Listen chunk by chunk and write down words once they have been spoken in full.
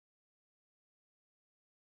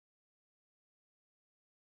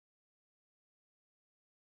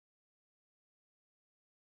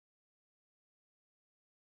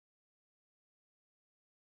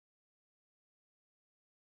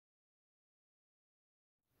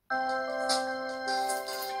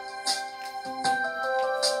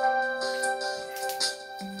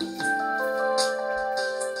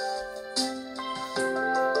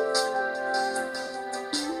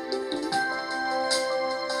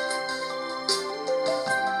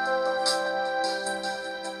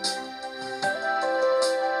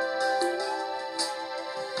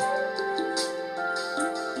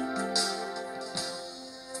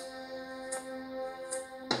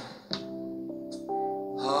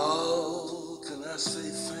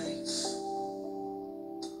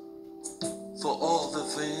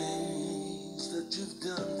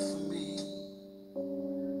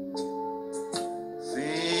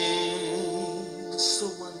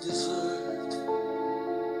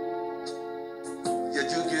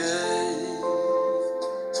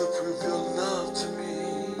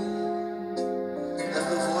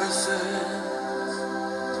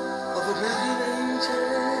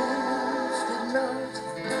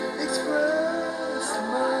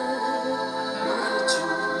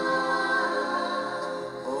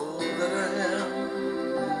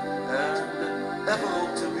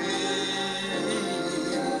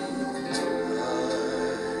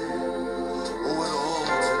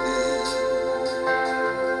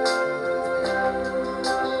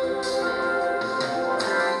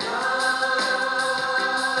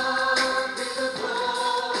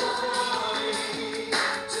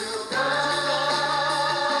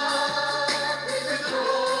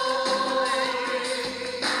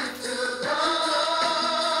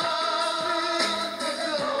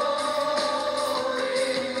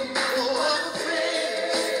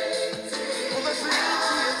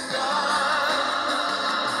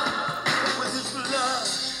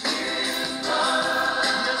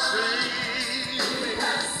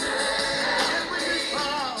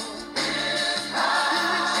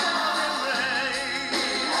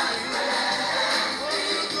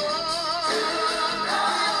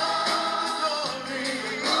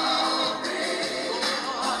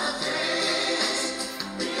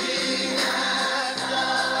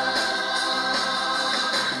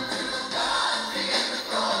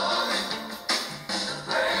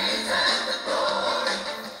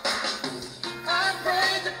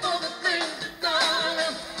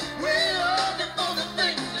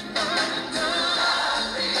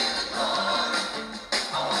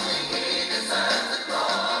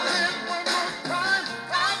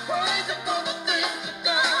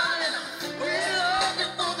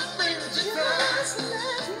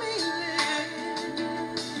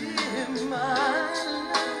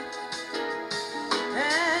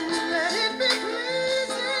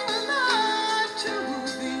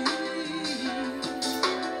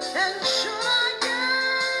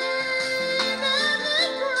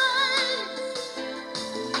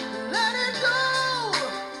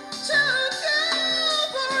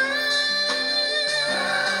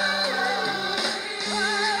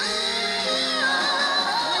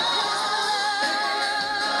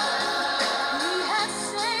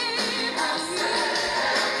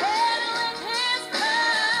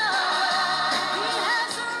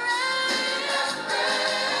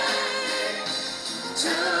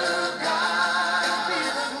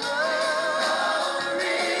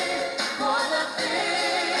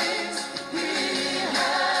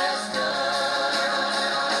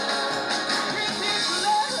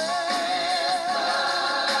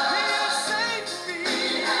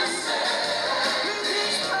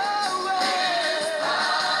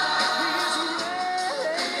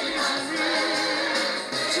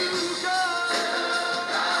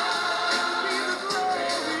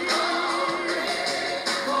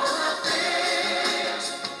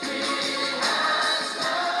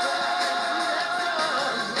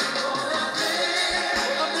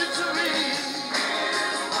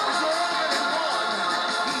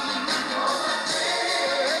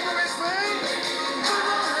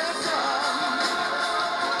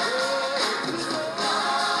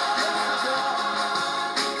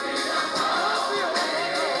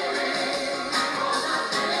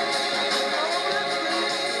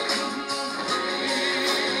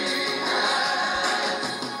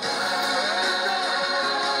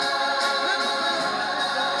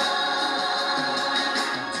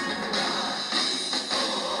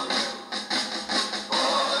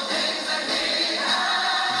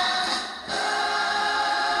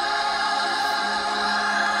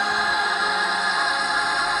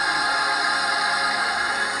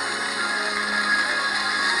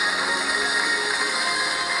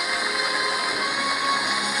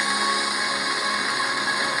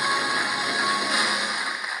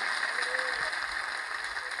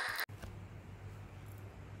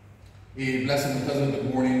A blessed and pleasant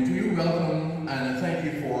good morning to you. Welcome and thank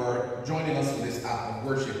you for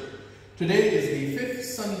Today is the 5th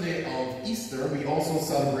Sunday of Easter. We also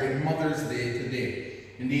celebrate Mother's Day today.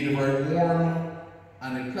 Indeed, a very warm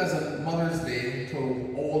and a pleasant Mother's Day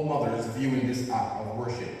to all mothers viewing this act of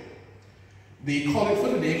worship. The collect for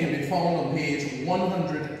today can be found on page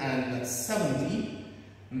 170,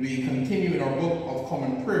 and we continue in our Book of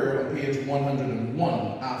Common Prayer on page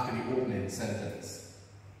 101 after the opening sentence.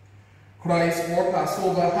 Christ, our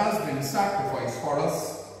Passover, has been sacrificed for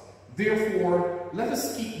us. Therefore, let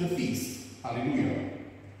us keep the feast. Hallelujah.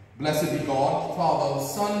 Blessed be God, Father,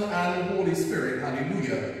 Son, and Holy Spirit.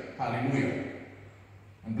 Hallelujah. Hallelujah.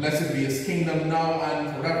 And blessed be his kingdom now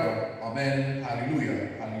and forever. Amen.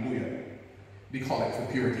 Hallelujah. Hallelujah. The collect for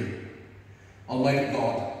purity. Almighty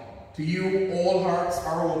God, to you all hearts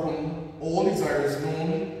are open, all desires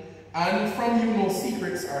known, and from you no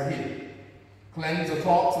secrets are hid. Cleanse the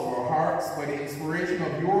thoughts of our hearts by the inspiration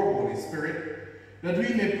of your Holy Spirit, that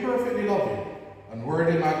we may perfectly love you and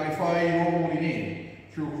worthily magnify your holy name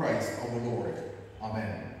through Christ our Lord.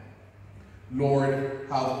 Amen. Lord,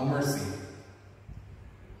 have mercy.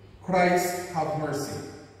 Christ, have mercy.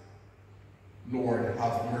 Lord,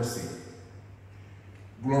 have mercy.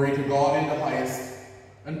 Glory to God in the highest,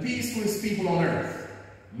 and peace to his people on earth.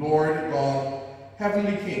 Lord God,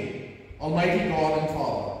 heavenly King, almighty God and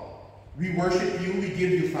Father, we worship you, we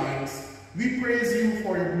give you thanks, we praise you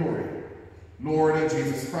for your glory. Lord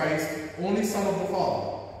Jesus Christ, only Son of the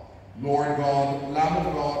Father, Lord God, Lamb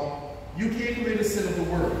of God, you take away the sin of the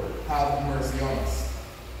world, have mercy on us.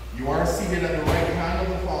 You are seated at the right hand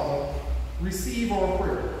of the Father, receive our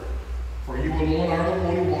prayer. For you alone are the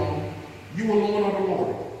Holy One, you alone are the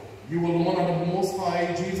Lord, you alone are the Most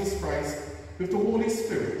High, Jesus Christ, with the Holy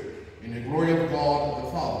Spirit, in the glory of God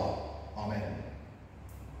the Father. Amen.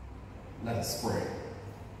 Let us pray.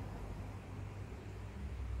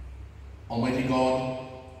 Almighty God,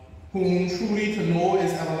 whom truly to know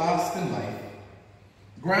is everlasting life,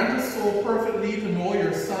 grant us so perfectly to know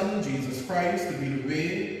your Son, Jesus Christ, to be the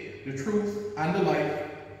way, the truth, and the life,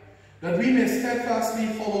 that we may steadfastly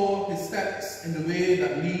follow his steps in the way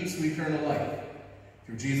that leads to eternal life.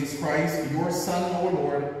 Through Jesus Christ, your Son, our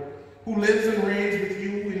Lord, who lives and reigns with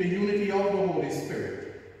you in the unity of the Holy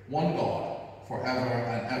Spirit, one God, forever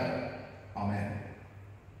and ever. Amen.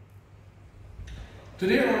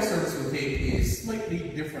 Today our service will take a slightly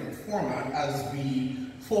different format as we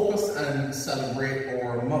focus and celebrate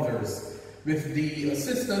our mothers. With the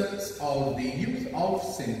assistance of the youth of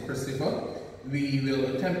St. Christopher, we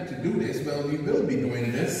will attempt to do this. Well, we will be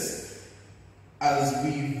doing this as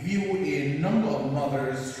we view a number of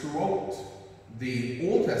mothers throughout the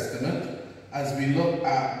Old Testament, as we look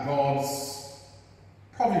at God's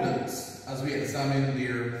providence, as we examine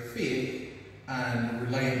their faith and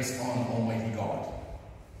reliance on Almighty God.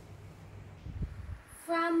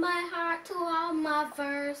 From my heart to all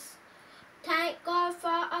mothers, thank God for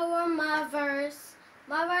our mothers.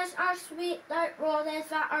 Mothers are sweet like roses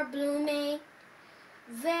that are blooming.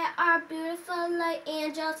 They are beautiful like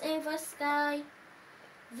angels in the sky.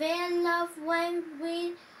 They love when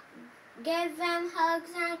we give them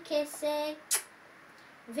hugs and kisses.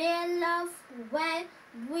 They love when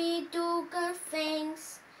we do good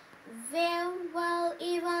things. They will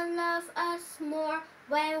even love us more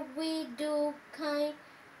when we do kind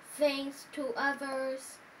things to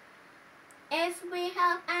others. If we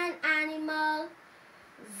help an animal,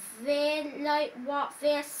 they like what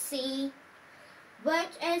they see,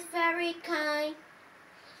 which is very kind.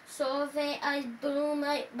 So they bloom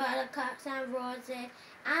like buttercups and roses,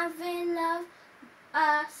 and they love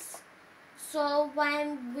us. So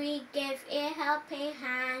when we give a helping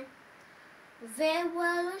hand, they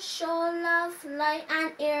will show love like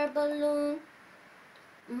an air balloon.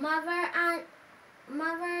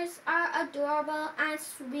 Mothers are adorable and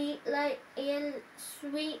sweet like a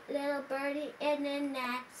sweet little birdie in a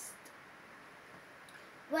nest.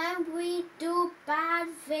 When we do bad,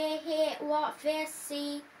 they hate what they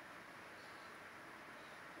see.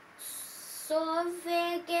 So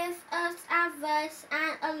they give us advice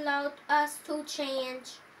and allow us to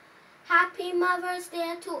change. Happy Mother's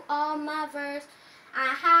Day to all mothers,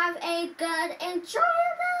 and have a good,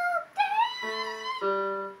 enjoyable day!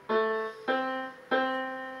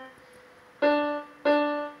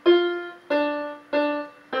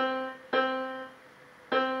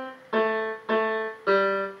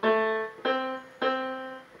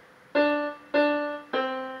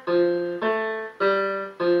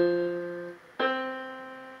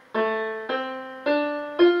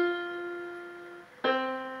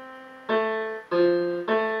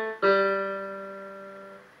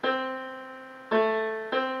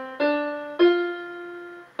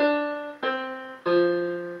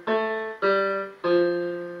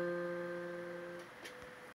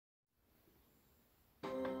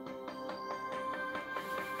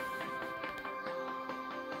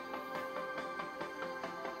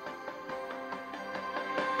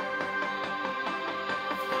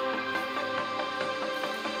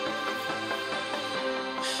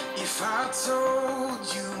 If I told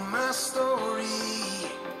you my story,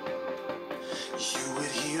 you would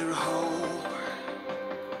hear hope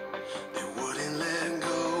that wouldn't let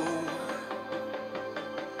go.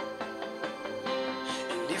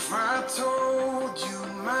 And if I told you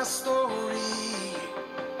my story,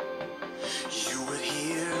 you would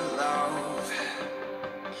hear love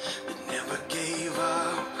that never gave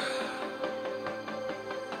up.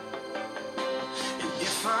 And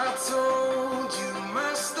if I told you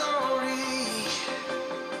my story,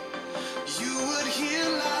 you would hear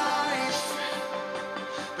life,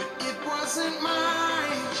 but it wasn't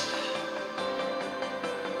mine.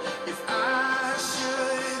 If I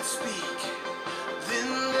should speak, then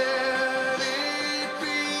let it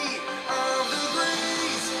be of the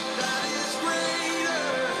grace that is greater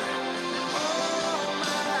than all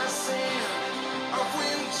my sin, of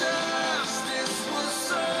when justice was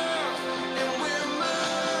served and when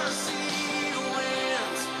mercy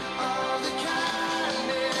wins, of the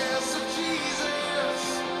kindness of Jesus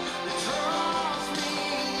that draws me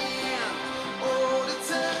in. Oh, to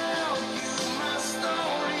tell you my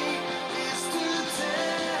story is to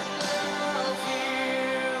tell of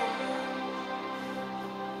Him.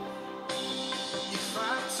 If I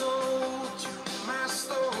told you my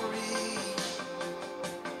story,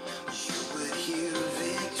 you would hear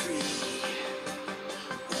victory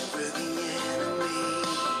over the enemy.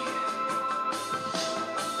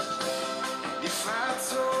 If I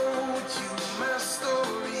told you my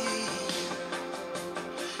story,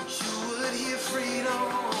 you would hear freedom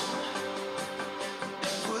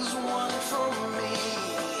that was won for me.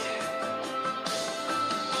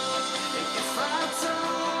 And if I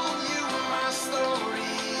told you my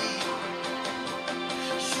story,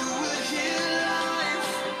 you would hear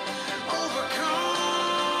life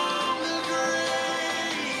overcome the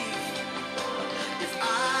grave. If I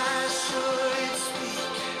should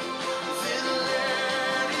speak, then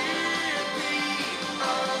let it be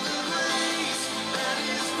of the grace that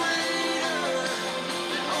is greater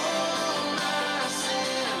than all my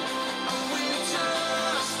sin, of when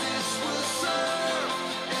justice was served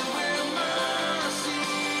and where mercy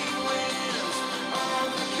wins, of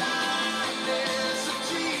the kindness of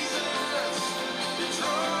Jesus that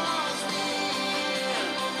draws me in.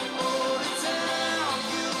 Oh, to tell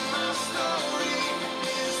you my story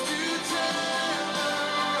is to tell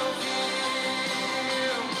of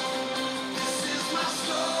Him. This is my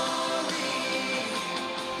story.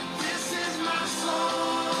 This is my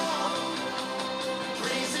song,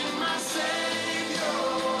 praising my Savior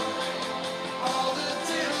all the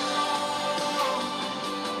day long.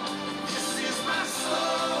 This is my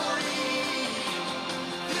story.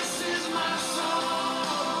 This is my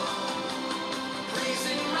song,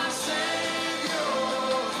 praising my Savior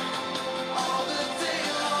all the day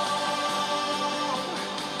long.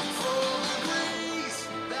 For the grace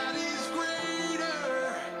that is greater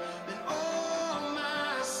than all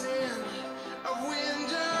my sin, of when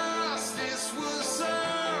justice was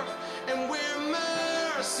served and where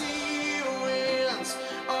mercy wins,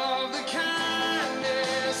 of the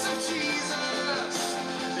kindness of Jesus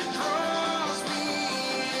that draws me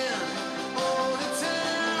in. Oh, to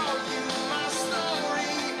tell you my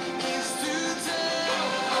story is to tell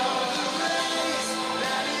of the grace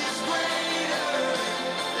that is greater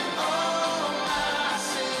than all my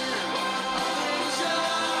sin, of when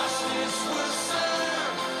justice was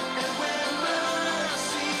served and where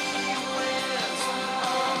mercy wins,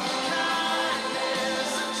 of the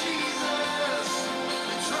kindness of Jesus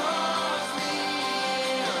that draws me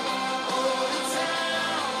in. Oh, to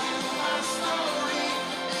tell you my story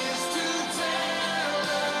is to tell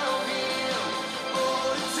of Him. Oh,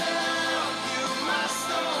 to tell you my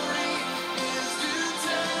story is to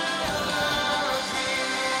tell of Him.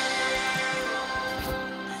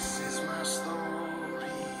 This is my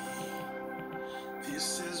story. This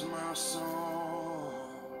is my song,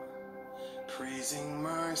 praising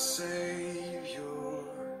my Savior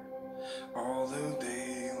all the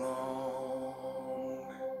day long.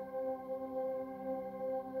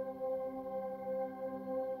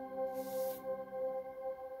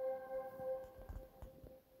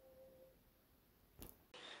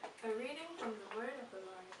 A reading from the Word of the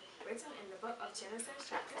Lord, written in the book of Genesis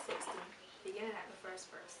chapter 16, beginning at the first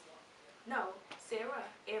verse. No, Sarah,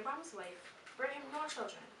 Abram's wife, bare him no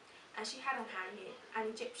children, and she had an handmaid,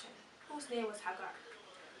 an Egyptian, whose name was Hagar.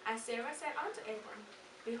 And Sarah said unto Abram,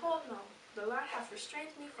 Behold now, the Lord hath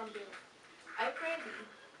restrained me from birth. I pray thee,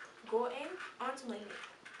 go in unto my maid.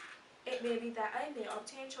 It may be that I may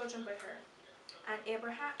obtain children by her. And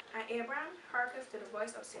Abram hearkened to the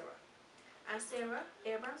voice of Sarah. And Sarah,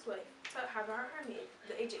 Abram's wife, took Hagar her maid,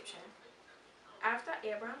 the Egyptian. After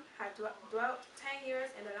Abram had dwelt 10 years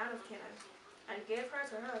in the land of Canaan, and gave her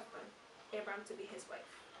to her husband, Abram to be his wife.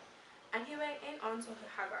 And he went in unto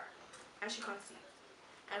Hagar, and she conceived.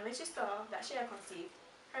 And when she saw that she had conceived,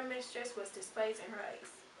 her mistress was despised in her eyes.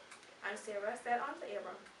 And Sarah said unto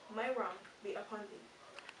Abram, My wrong be upon thee.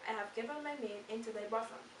 I have given my maid into thy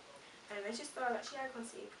bosom. And when she saw that she had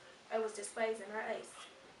conceived, I was despised in her eyes.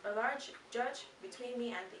 The Lord judge between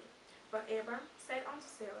me and thee. But Abram said unto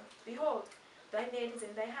Sarah, Behold, thy maid is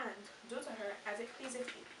in thy hand, do to her as it pleaseth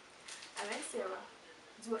thee. And when Sarah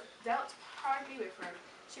dealt hardly with her,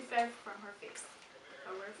 she fled from her face.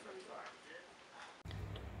 A word from the Lord.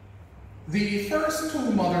 The first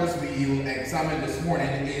two mothers we'll examine this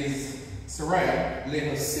morning is Sarriyah,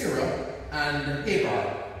 later Sarah, and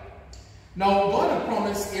Hagar. Now, God had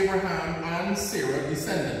promised Abraham and Sarah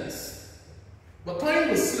descendants. But time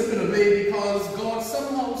was slipping away because God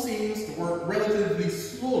somehow seems to work relatively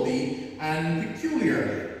slowly and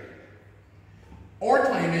peculiarly. Our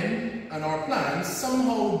timing and our plans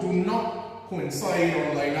somehow do not coincide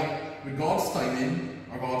or line up with God's timing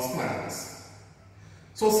or God's plans.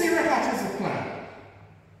 So Sarah hatches a plan.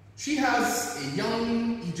 She has a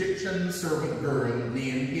young Egyptian servant girl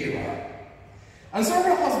named Hagar. And so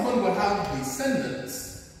her husband will have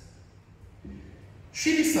descendants.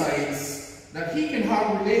 She decides that he can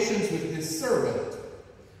have relations with his servant,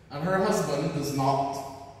 and her husband does not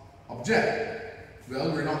object.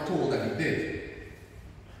 Well, we're not told that he did.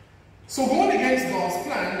 So going against God's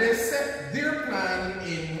plan, they set their plan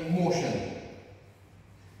in motion.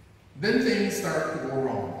 Then things start to go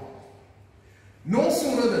wrong. No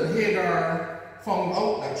sooner than Hagar found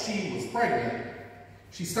out that she was pregnant,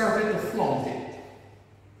 she started to flaunt it.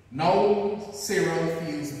 Now Sarah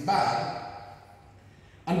feels bad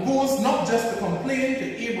and goes not just to complain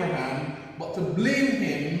to Abraham, but to blame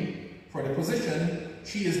him for the position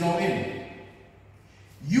she is now in.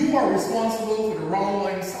 You are responsible for the wrong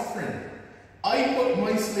I'm suffering. I put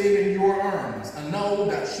my slave in your arms, and now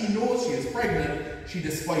that she knows she is pregnant, she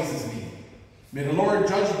despises me. May the Lord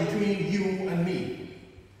judge between you and me.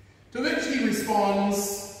 To which he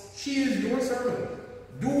responds, she is your servant.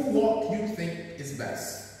 Do what you think is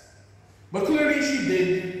best. But clearly she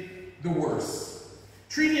did the worst.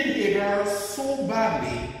 Treated Hagar so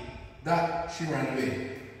badly that she ran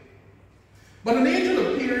away. But an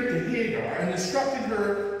angel appeared to Hagar and instructed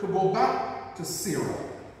her to go back to Sarah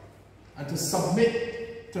and to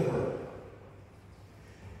submit to her.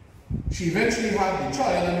 She eventually had the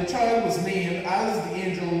child, and the child was named, as the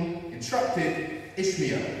angel instructed,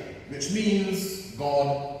 Ishmael, which means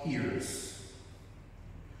God hears.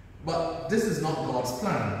 But this is not God's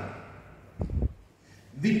plan.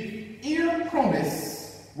 The heir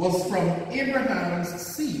promise was from Abraham's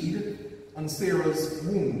seed and Sarah's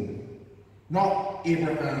womb, not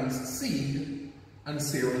Abraham's seed and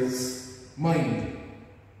Sarah's mind.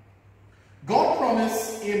 God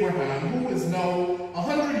promised Abraham, who is now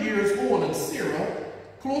 100 years old, and Sarah,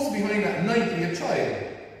 close behind at 90, a child,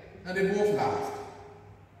 and they both laughed.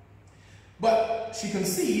 But she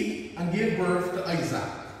conceived and gave birth to Isaac,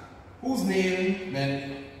 whose name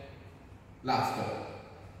meant laughter.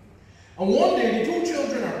 And one day the two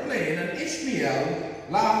children are playing, and Ishmael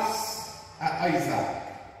laughs at Isaac,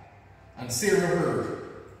 and Sarah heard,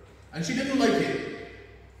 and she didn't like it.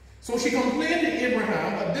 So she complained to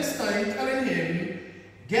Abraham, but this time telling him,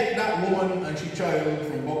 get that woman and she child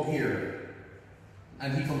from out here.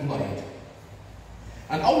 And he complied.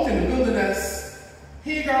 And out in the wilderness,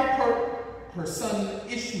 Hagar put her son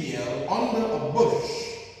Ishmael under a bush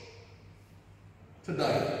to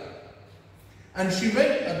die. And she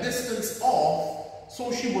went a distance off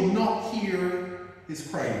so she would not hear his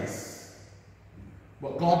cries.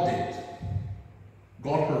 But God did.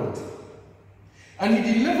 God heard. And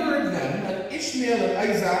he delivered them, and Ishmael and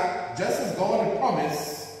Isaac, just as God had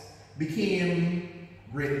promised, became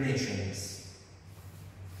great nations.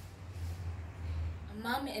 A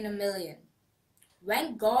mom in a million.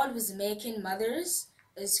 When God was making mothers,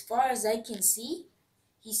 as far as I can see,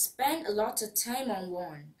 he spent a lot of time on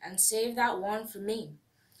one and saved that one for me.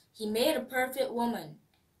 He made a perfect woman,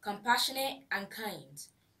 compassionate and kind,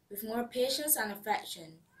 with more patience and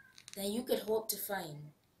affection than you could hope to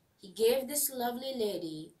find. He gave this lovely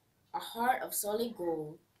lady a heart of solid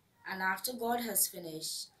gold, and after God has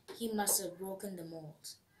finished, he must have broken the mold.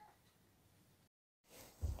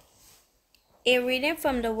 A reading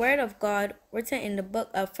from the Word of God written in the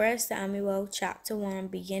book of 1 Samuel chapter 1,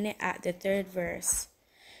 beginning at the 3rd verse.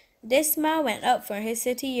 This man went up from his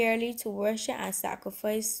city yearly to worship and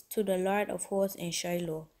sacrifice to the Lord of hosts in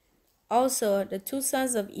Shiloh. Also, the two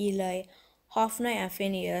sons of Eli, Hophni and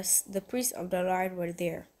Phinehas, the priests of the Lord, were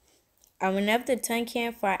there. And whenever the time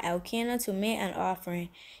came for Elkanah to make an offering,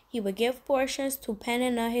 he would give portions to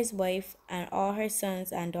Peninnah his wife and all her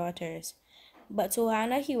sons and daughters. But to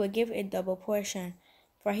Hannah he would give a double portion,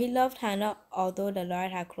 for he loved Hannah, although the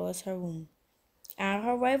Lord had closed her womb. And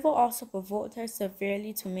her rival also provoked her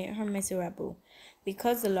severely to make her miserable,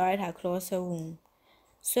 because the Lord had closed her womb.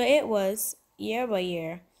 So it was, year by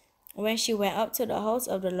year, when she went up to the house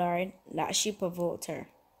of the Lord, that she provoked her.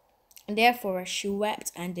 Therefore she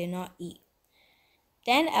wept and did not eat.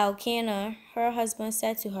 Then Elkanah, her husband,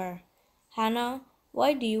 said to her, Hannah,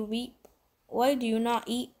 why do you weep? Why do you not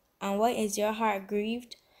eat? And why is your heart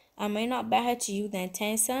grieved? Am I not better to you than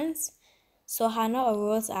 10 sons? So Hannah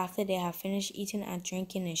arose after they had finished eating and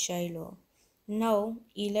drinking in Shiloh. Now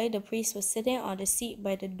Eli the priest was sitting on the seat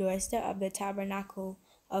by the doorstep of the tabernacle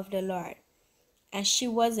of the Lord. And she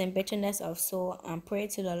was in bitterness of soul, and prayed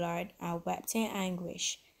to the Lord, and wept in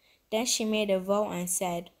anguish. Then she made a vow and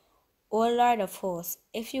said, O Lord of hosts,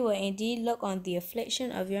 if you will indeed look on the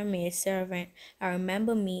affliction of your maidservant, and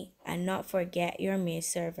remember me, and not forget your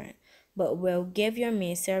maidservant, but will give your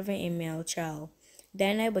maidservant a male child,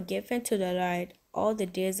 then I will give him to the Lord all the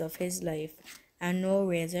days of his life, and no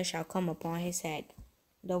razor shall come upon his head.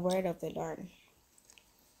 The word of the Lord.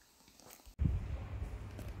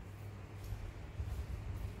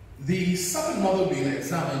 The second mother being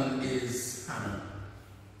examined is Hannah.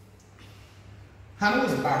 Hannah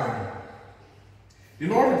was barren. The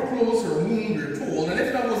Lord had closed her womb, we're told, and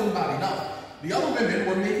if that wasn't bad enough, the other women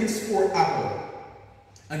were making sport at her.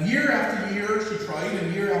 And year after year she tried,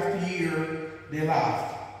 and year after year they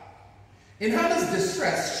laughed. In Hannah's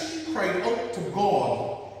distress, she cried out to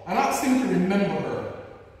God and asked him to remember her.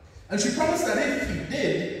 And she promised that if he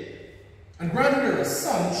did, and granted her a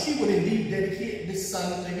son, she would indeed dedicate this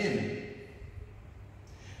son to him.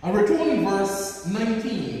 And we're told in verse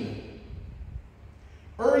 19,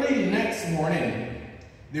 early the next morning,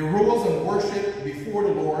 they rose and worshipped before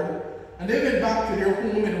the Lord, and they went back to their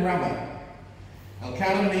home in Ramah.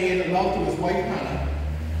 Elkanah made love to his wife Hannah,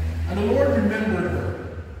 and the Lord remembered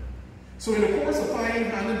her. So in the course of time,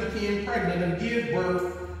 Hannah became pregnant and gave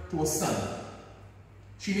birth to a son.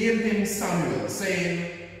 She named him Samuel,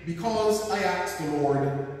 saying, because I asked the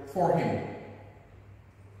Lord for him.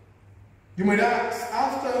 You might ask,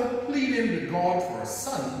 after pleading with God for a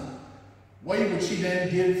son, why would she then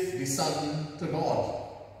give the son to God?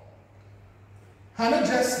 Hannah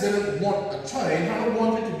just didn't want a child. Hannah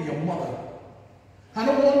wanted to be a mother.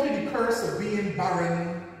 Hannah wanted the curse of being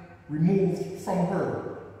barren removed from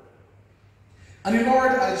her. And the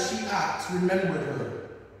Lord, as she asked, remembered her.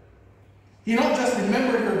 He not just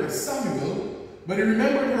remembered her with Samuel, but he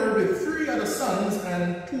remembered her with 3 other sons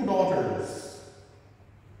and 2 daughters.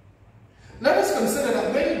 Let us consider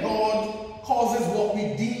that when God causes what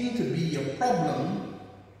we deem to be a problem,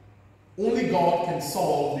 only God can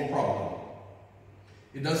solve the problem.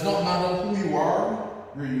 It does not matter who you are,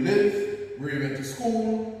 where you live, where you went to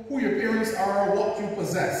school, who your parents are, what you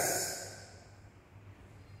possess.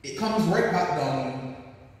 It comes right back down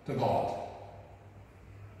to God.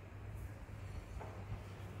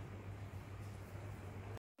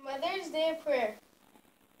 Mother's Day prayer.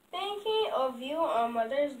 Thinking of you on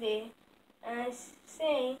Mother's Day and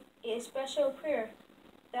saying a special prayer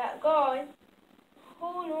that God,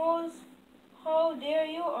 who knows how dear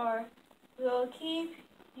you are, will keep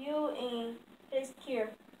you in his care.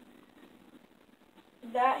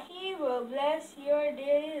 That he will bless your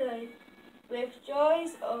daily life with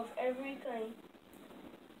joys of every kind,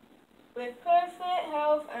 with perfect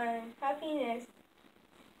health and happiness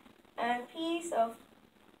and peace of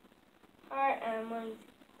heart and mind.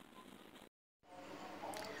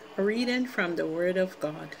 A reading from the Word of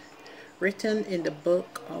God, written in the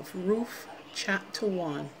book of Ruth, chapter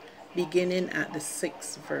 1, beginning at the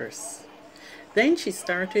 6th verse. Then she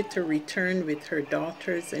started to return with her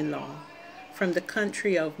daughters-in-law from the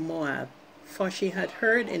country of Moab, for she had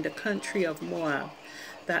heard in the country of Moab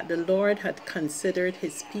that the Lord had considered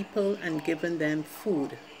his people and given them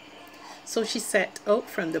food. So she set out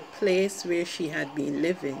from the place where she had been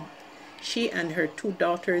living, she and her 2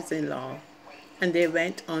 daughters-in-law, and they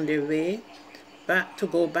went on their way to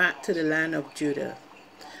go back to the land of Judah.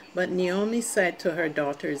 But Naomi said to her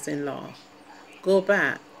daughters-in-law, go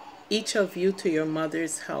back, each of you to your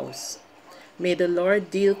mother's house. May the Lord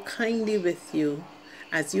deal kindly with you,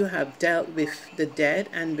 as you have dealt with the dead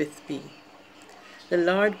and with me. The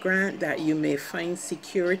Lord grant that you may find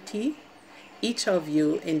security, each of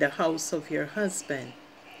you in the house of your husband.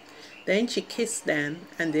 Then she kissed them,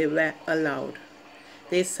 and they wept aloud.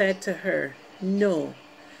 They said to her, no,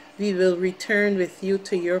 we will return with you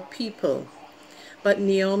to your people. But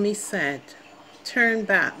Naomi said, Turn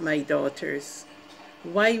back, my daughters.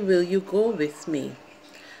 Why will you go with me?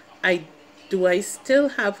 Do I still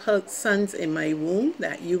have sons in my womb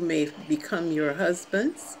that you may become your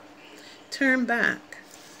husbands? Turn back,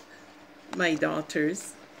 my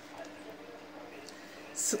daughters.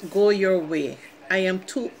 Go your way. I am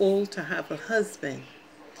too old to have a husband.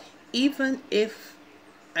 Even if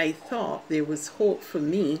I thought there was hope for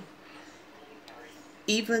me,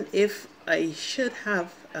 even if I should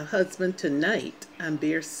have a husband tonight and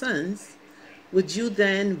bear sons, would you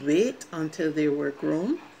then wait until they were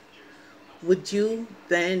grown? Would you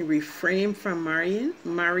then refrain from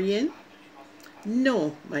marrying?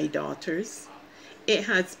 No, my daughters. It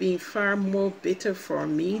has been far more bitter for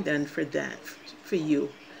me than for you,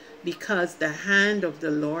 because the hand of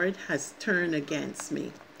the Lord has turned against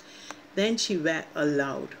me. Then she wept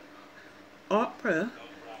aloud. Orpah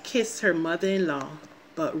kissed her mother-in-law,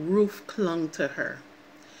 but Ruth clung to her.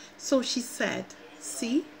 So she said,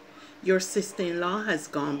 see, your sister-in-law has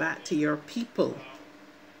gone back to your people.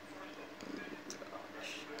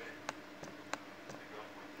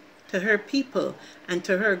 To her people and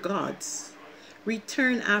to her gods.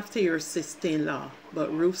 Return after your sister-in-law.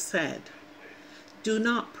 But Ruth said, do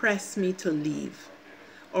not press me to leave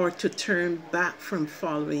or to turn back from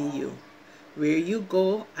following you. Where you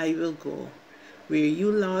go, I will go. Where you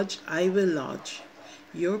lodge, I will lodge.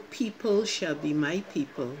 Your people shall be my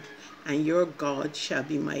people, and your God shall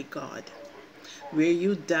be my God. Where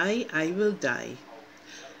you die, I will die.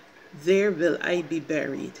 There will I be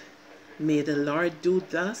buried. May the Lord do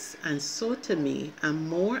thus and so to me, and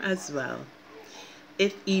more as well,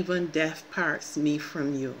 if even death parts me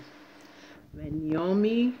from you. When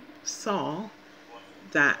Naomi saw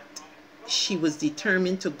that she was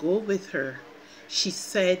determined to go with her, she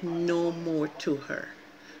said no more to her.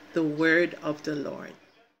 The word of the Lord.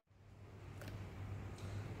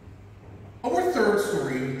 Our third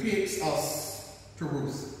story takes us to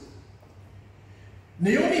Ruth.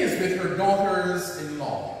 Naomi is with her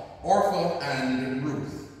daughters-in-law, Orpah and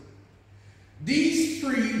Ruth. These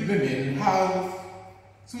three women have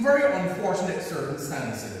some very unfortunate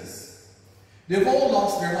circumstances. They've all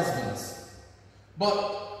lost their husbands.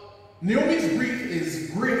 But Naomi's grief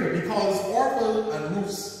is greater because Orpah and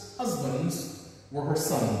Ruth's husbands were her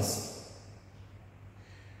sons.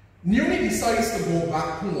 Naomi decides to go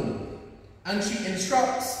back home, and she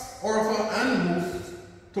instructs Orpah and Ruth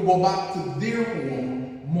to go back to their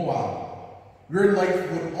home, Moab, where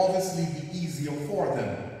life would obviously be easier for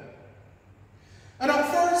them. And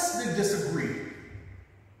at first they disagree.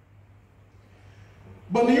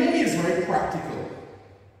 But Naomi is very practical.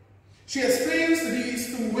 She explains to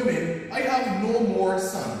these two women, I have no more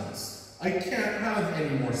sons. I can't have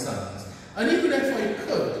any more sons. And even if I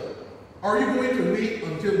could, are you going to wait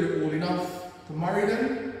until they're old enough to marry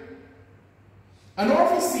them? And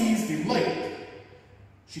Orpah sees the light.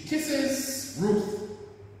 She kisses Ruth,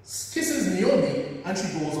 kisses Naomi, and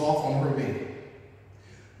she goes off on her way.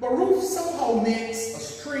 But Ruth somehow makes a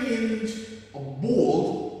strange, a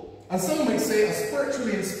bold, and some might say a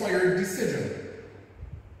spiritually inspired decision.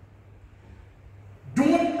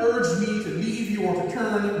 Don't urge me to leave you or to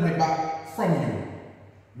turn my back from you.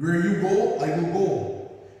 Where you go, I will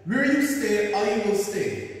go. Where you stay, I will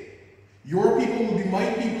stay. Your people will be my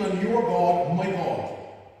people and your God, my God.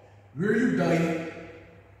 Where you die,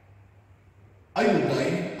 I will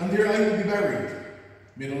die, and there I will be buried.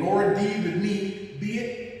 May the Lord deal with me, be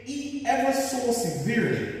it ever so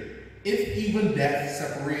severely, if even death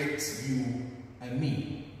separates you and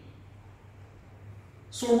me.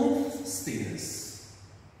 So Ruth stays,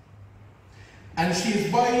 and she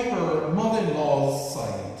is by her mother-in-law's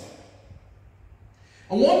side.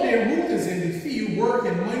 And one day Ruth is in the field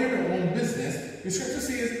working, minding her own business. The scripture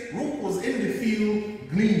says Ruth was in the field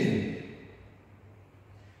gleaning.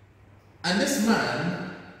 And this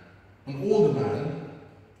man, an older man,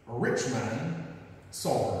 a rich man,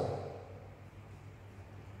 saw her.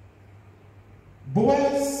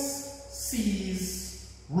 Boaz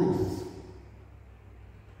sees Ruth.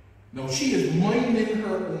 Now she is minding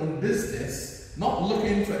her own business, not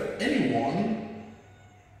looking for anyone,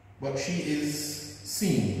 but she is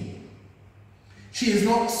seen. She is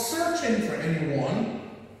not searching for anyone,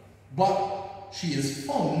 but she is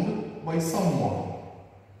found by someone.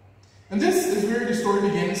 And this is where the story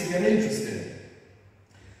begins to get interesting.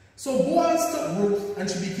 So Boaz took Ruth, and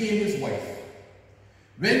she became his wife.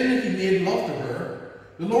 When he made love to her,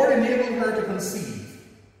 the Lord enabled her to conceive,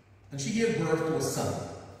 and she gave birth to a son.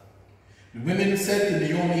 The women said to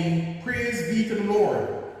Naomi, Praise be to the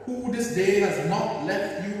Lord, who this day has not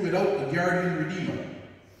left you without a guardian redeemer.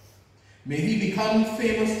 May he become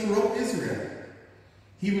famous throughout Israel.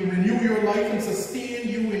 He will renew your life and sustain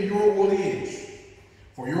you in your old age.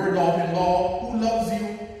 For your daughter-in-law, who loves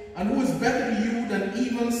you, and who is better to you than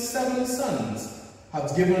even 7 sons,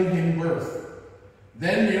 has given him birth.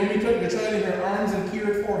 Then Naomi took the child in her arms and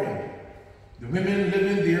cared for him. The women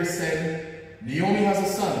living there said, Naomi has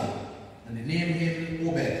a son, and they named him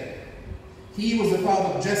Obed. He was the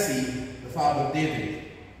father of Jesse, the father of David.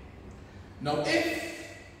 Now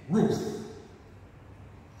if Ruth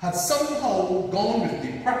had somehow gone with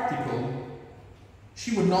the practical,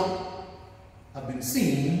 she would not have been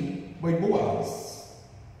seen by Boaz.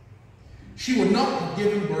 She would not have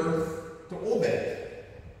given birth to Obed.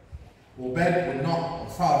 Obed would not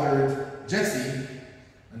have fathered Jesse,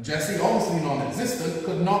 and Jesse, obviously non-existent,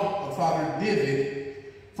 could not have fathered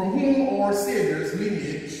David, from whom our Savior's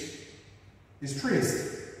lineage is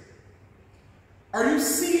traced. Are you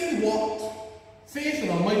seeing what faith in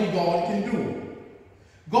Almighty God can do?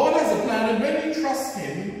 God has a plan, and when we trust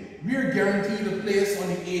Him, we are guaranteed a place on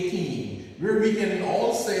the 18, where we can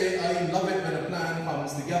all say, I love it when a plan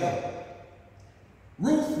comes together.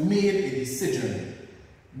 Ruth made a decision,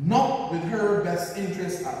 not with her best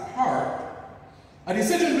interest at heart, a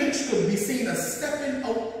decision which could be seen as stepping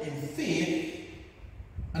out in faith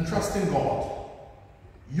and trusting God.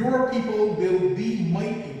 Your people will be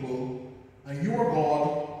my people, and your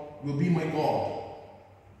God will be my God.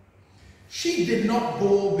 She did not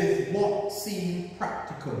go with what seemed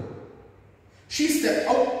practical. She stepped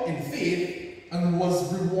out in faith and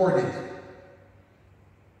was rewarded.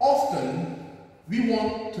 Often, we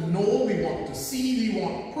want to know, we want to see, we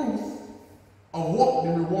want proof of what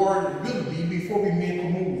the reward will be before we make a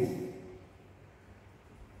move.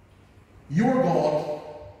 Your God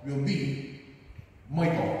will be my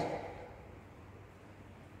God.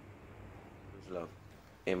 Love.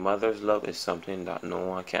 A mother's love is something that no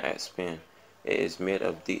one can explain. It is made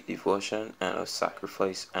of deep devotion and of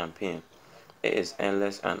sacrifice and pain. It is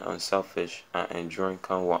endless and unselfish and enduring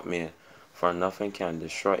come what may, for nothing can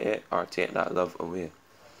destroy it or take that love away.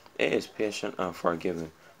 It is patient and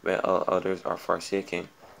forgiving when all others are forsaken,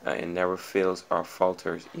 and it never fails or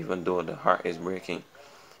falters even though the heart is breaking.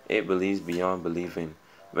 It believes beyond believing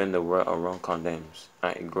when the world around condemns,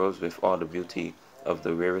 and it grows with all the beauty of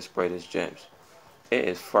the rarest brightest gems. It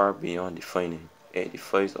is far beyond defining. It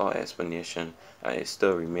defies all explanation, and it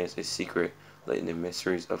still remains a secret like the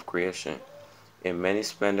mysteries of creation. In many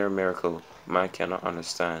splendor miracle man cannot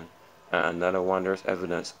understand, and another wondrous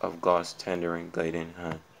evidence of God's tendering, guiding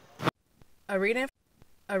hand. A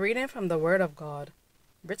reading from the Word of God,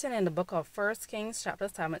 written in the book of 1 Kings chapter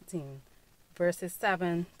 17, verses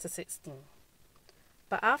 7 to 16.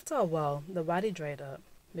 But after a while the valley dried up,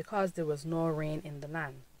 because there was no rain in the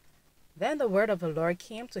land. Then the word of the Lord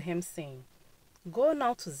came to him, saying, Go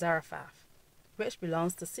now to Zarephath, which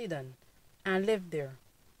belongs to Sidon, and live there,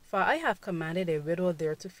 for I have commanded a widow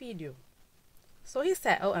there to feed you. So he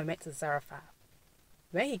set out and went to Zarephath.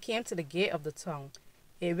 When he came to the gate of the town,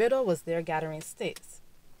 a widow was there gathering sticks.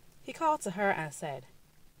 He called to her and said,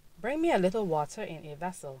 Bring me a little water in a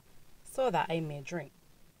vessel, so that I may drink.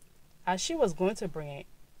 As she was going to bring it,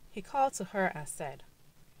 he called to her and said,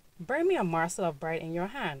 Bring me a morsel of bread in your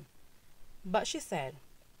hand. But she said,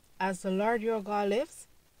 As the Lord your God lives,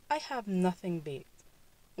 I have nothing baked,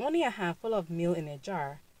 only a handful of meal in a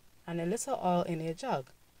jar, and a little oil in a jug.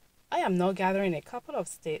 I am now gathering a couple of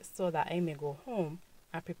sticks so that I may go home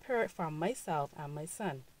and prepare it for myself and my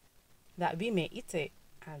son, that we may eat it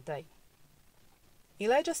and die.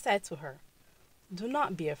 Elijah said to her, Do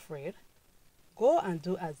not be afraid. Go and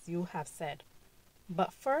do as you have said.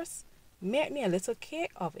 But first, make me a little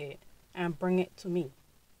cake of it and bring it to me.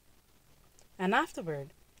 And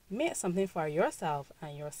afterward, make something for yourself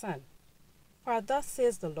and your son. For thus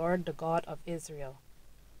says the Lord, the God of Israel,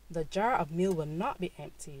 the jar of meal will not be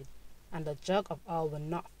emptied, and the jug of oil will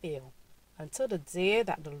not fail, until the day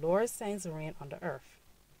that the Lord sends rain on the earth.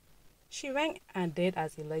 She went and did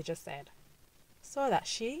as Elijah said, so that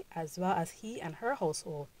she, as well as he and her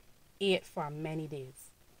household, ate for many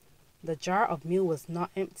days. The jar of meal was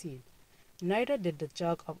not emptied, neither did the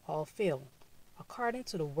jug of oil fail, according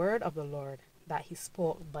to the word of the Lord that he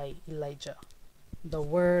spoke by Elijah. The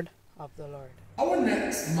word of the Lord. Our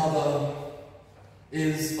next mother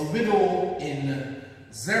is a widow in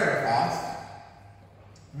Zarephath,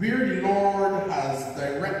 where the Lord has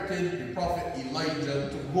directed the prophet Elijah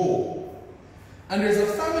to go. And there's a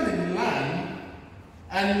famine in the land,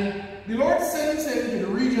 and the Lord sends him to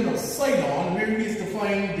the region of Sidon, where he is to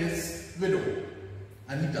find this widow.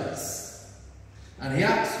 And he does. And he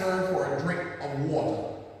asks her for a drink of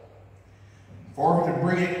water, for her to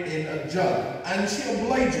bring it in a jug. And she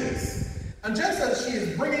obliges. And just as she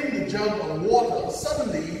is bringing the jug of water,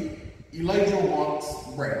 suddenly Elijah wants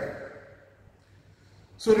bread.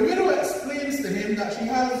 So the widow explains to him that she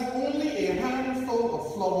has only a handful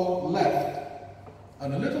of flour left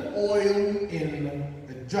and a little oil in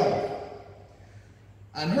a jug.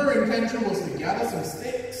 And her intention was to gather some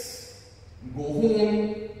sticks, go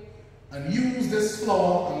home, and use this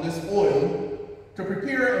flour and this oil to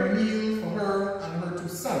prepare a meal for her and her 2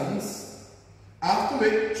 sons, after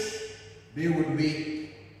which they would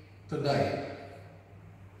wait to die.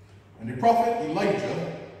 And the prophet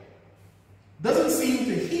Elijah doesn't seem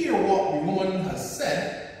to hear what the woman has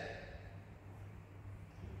said,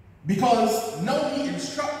 because now he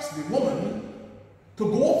instructs the woman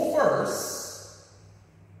to go first,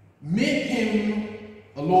 make him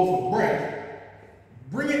a loaf of bread,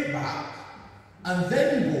 bring it back, and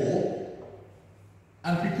then go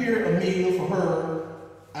and prepare a meal for her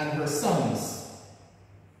and her sons.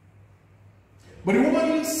 But the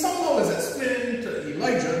woman somehow is explaining to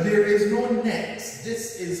Elijah, there is no next,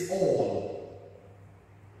 this is all.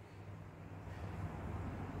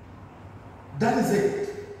 That is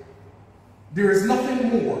it. There is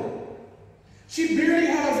nothing more. She barely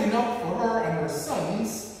has enough for her and her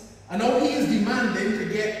sons, and now he is demanding to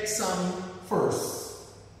get some first.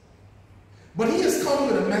 But he has come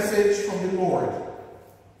with a message from the Lord.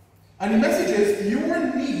 And the message is,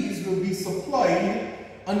 your needs will be supplied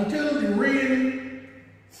until the rain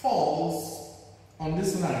falls on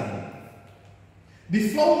this land. The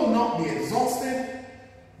flour will not be exhausted,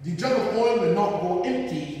 the jug of oil will not go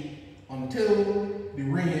empty until the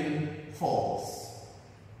rain falls.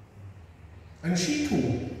 And she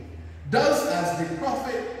too does as the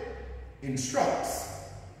prophet instructs,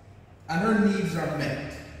 and her needs are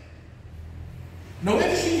met. Now,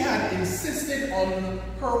 if she had insisted on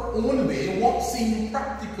her own way, what seemed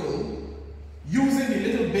practical, using the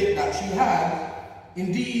little bit that she had,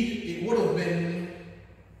 indeed, it would have been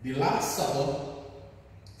the last supper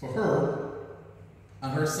for her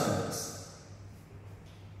and her sons.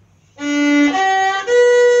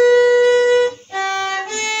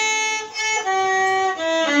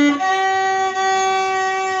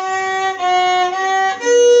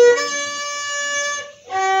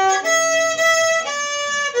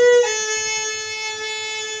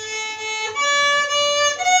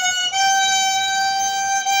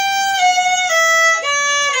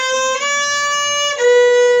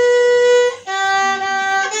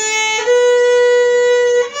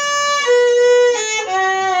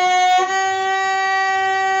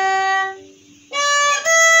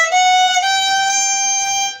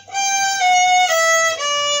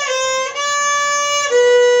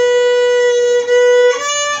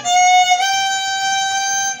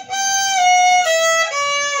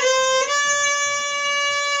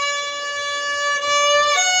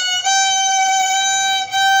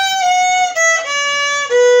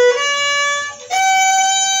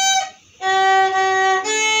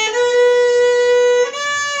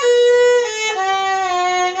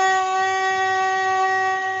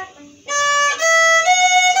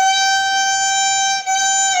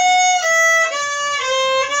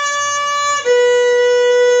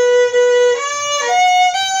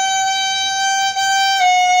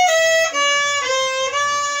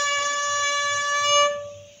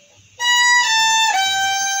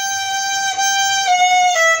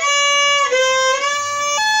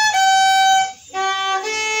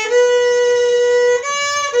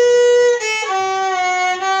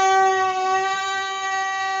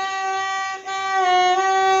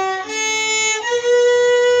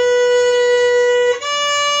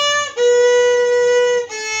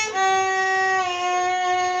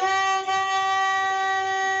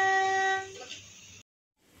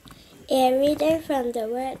 A reading from the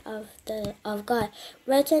Word of God,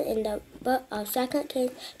 written in the book of 2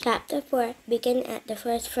 Kings, chapter 4, beginning at the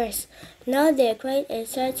first verse. Now there cried a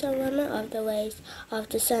certain woman of the ways of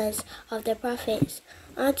the sons of the prophets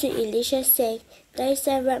unto Elisha, saying, Thy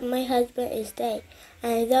servant my husband is dead,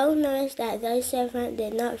 and thou knowest that thy servant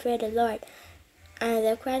did not fear the Lord, and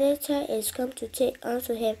the creditor is come to take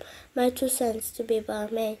unto him my 2 sons to be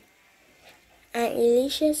bondmen. And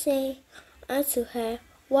Elisha said unto her,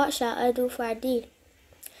 What shall I do for thee?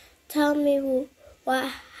 Tell me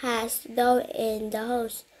what hast thou in the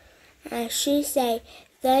house? And she said,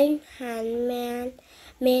 Thine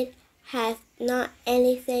handmaid hath not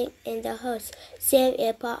anything in the house, save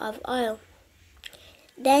a pot of oil.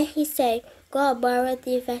 Then he said, Go borrow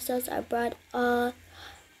thee vessels abroad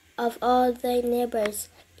of all thy neighbors,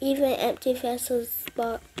 even empty vessels,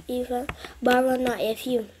 even borrow not a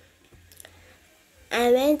few.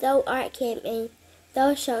 And when thou art came in,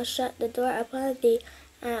 thou shalt shut the door upon thee,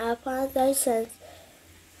 and upon thy sons,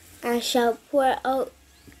 and shall pour out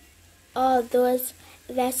all those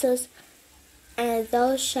vessels, and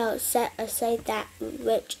thou shalt set aside that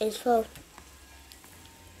which is full.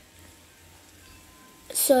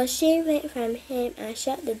 So she went from him and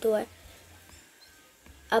shut the door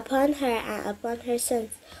upon her and upon her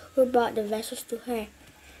sons, who brought the vessels to her,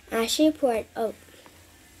 and she poured out.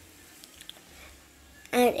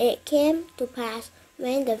 And it came to pass,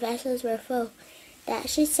 when the vessels were full, that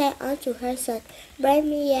she said unto her son, Bring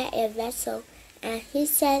me yet a vessel. And he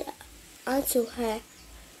said unto her,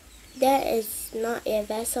 There is not a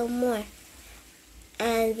vessel more.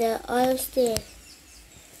 And the oil stayed.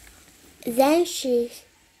 Then she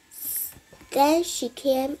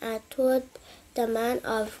came and told the man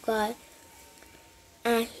of God,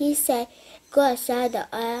 and he said, Go sell the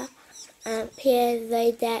oil and pay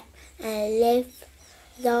thy debt, and live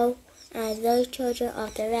thou and thy children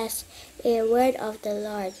of the rest. A word of the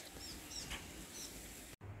Lord.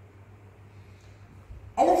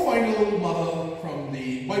 Our final mother from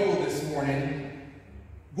the Bible this morning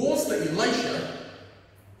goes to Elisha,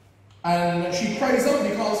 and she cries out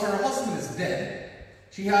because her husband is dead.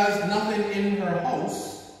 She has nothing in her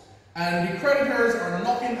house, and the creditors are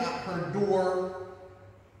knocking at her door,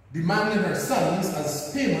 demanding her sons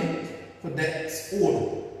as payment for debts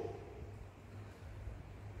owed.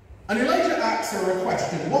 And Elijah asks her a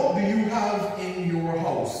question, What do you have in your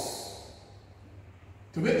house?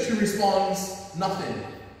 To which she responds, Nothing,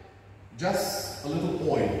 just a little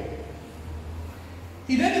oil.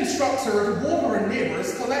 He then instructs her to go to her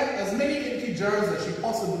neighbors, collect as many empty jars as she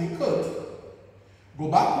possibly could, go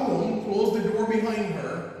back home, close the door behind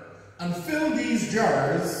her, and fill these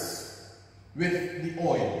jars with the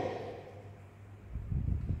oil.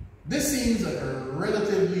 This seems like a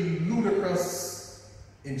relatively ludicrous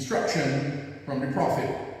instruction from the prophet.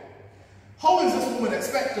 How is this woman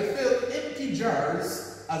expected to fill empty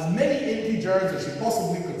jars, as many empty jars as she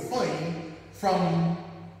possibly could find, from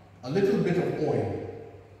a little bit of oil?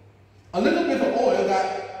 A little bit of oil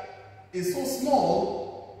that is so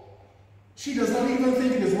small, she does not even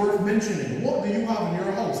think it is worth mentioning. What do you have in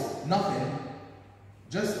your house? Nothing.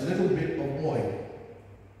 Just a little bit of oil.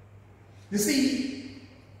 You see,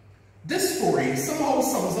 this story somehow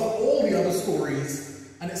sums up all the other stories,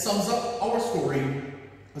 and it sums up our story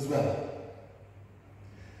as well.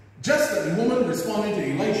 Just as the woman responded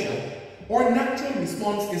to Elisha, our natural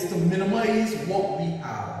response is to minimize what we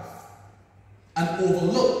have and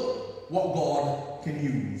overlook what God can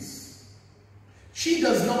use. She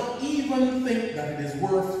does not even think that it is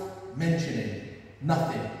worth mentioning.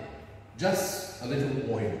 Nothing. Just a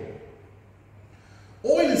little oil.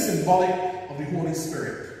 Oil is symbolic of the Holy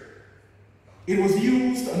Spirit. It was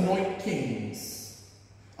used to anoint kings,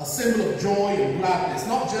 a symbol of joy and gladness,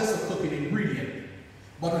 not just a cooking ingredient,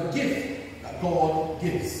 but a gift that God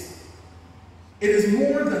gives. It is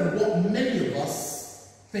more than what many of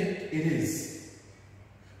us think it is.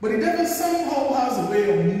 But the devil somehow has a way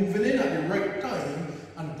of moving in at the right time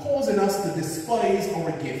and causing us to despise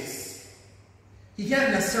our gifts. He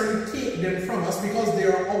can't necessarily take them from us because they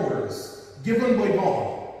are ours, given by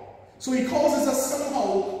God. So he causes us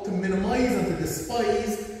somehow to minimize and to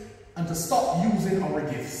despise and to stop using our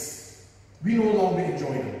gifts. We no longer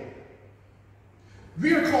enjoy them.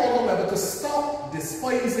 We are called, however, to stop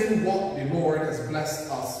despising what the Lord has blessed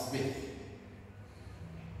us with.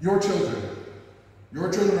 Your children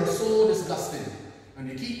are so disgusting, and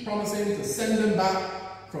you keep promising to send them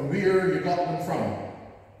back from where you got them from.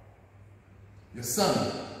 Your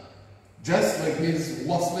son, just like his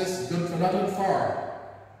wassless, good for nothing far.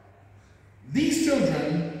 These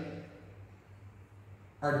children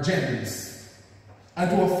are gems, and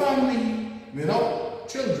to a family without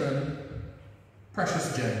children,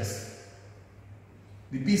 precious gems.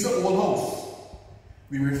 The piece of old house.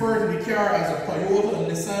 We refer to the car as a Toyota,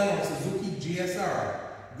 Nissan, or Suzuki GSR.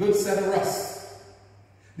 Good set of rust.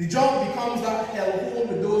 The job becomes that hellhole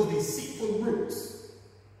with those deceitful brutes.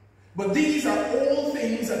 But these are all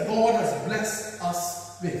things that God has blessed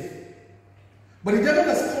us with. But the devil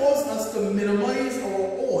has caused us to minimize our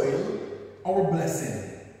oil, our blessing.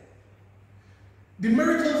 The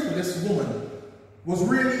miracle for this woman was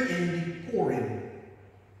really in the pouring.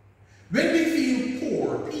 When we feel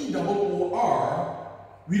poor, P-O-O-R,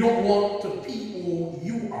 we don't want to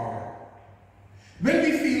P-O-U-R. When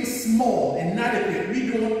we feel small, inadequate,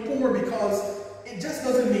 we don't pour because it just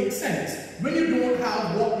doesn't make sense. When you don't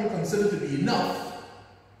have what you consider to be enough,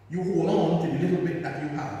 you hold on to the little bit that you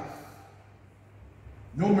have.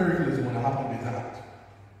 No miracle is going to happen with that.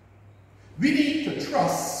 We need to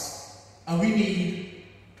trust and we need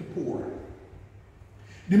to pour.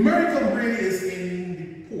 The miracle really is in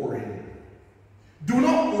the pouring. Do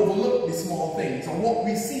not overlook the small things, or what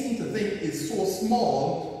we seem to think is so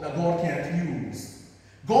small that God can't use.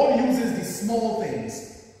 God uses the small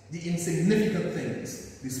things, the insignificant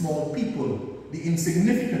things, the small people, the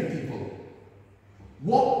insignificant people.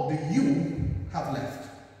 What do you have left?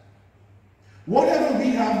 Whatever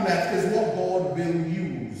we have left is what God will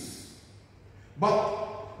use.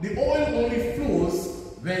 But the oil only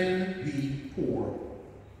flows when we pour.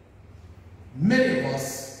 Many of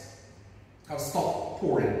us have stopped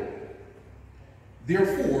pouring.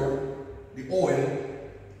 Therefore, the oil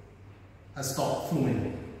has stopped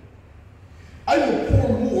flowing. I will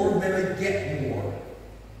pour more when I get more.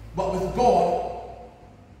 But with God,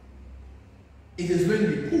 it is when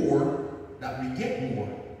we pour that we get more.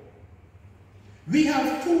 We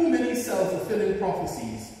have too many self-fulfilling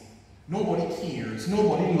prophecies. Nobody cares,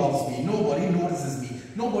 nobody loves me, nobody notices me,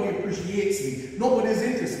 nobody appreciates me, nobody is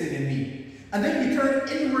interested in me. And then we turn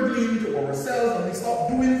inwardly into ourselves and we stop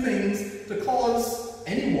doing things to cause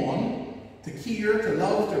anyone to care, to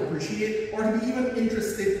love, to appreciate, or to be even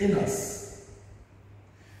interested in us.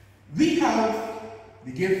 We have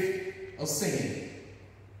the gift of singing,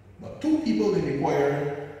 but two people in the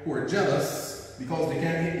choir who are jealous because they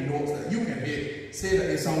can't hit the notes that you can hit say that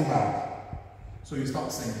they sound bad, so you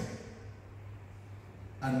stop singing.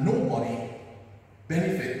 And nobody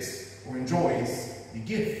benefits or enjoys the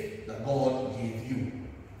gift that God gave you.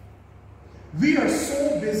 We are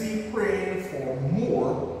so busy praying for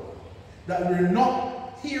more that we're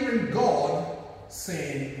not hearing God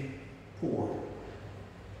saying pour.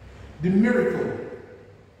 The miracle,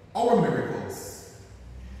 our miracles,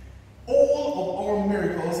 all of our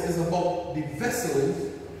miracles is about the vessel,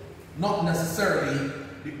 not necessarily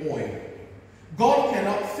the oil. God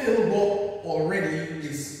cannot fill what already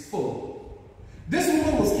is full. This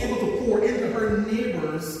woman was able to pour into her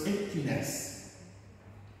neighbor's emptiness.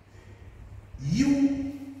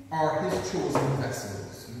 You are his chosen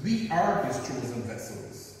vessels. We are his chosen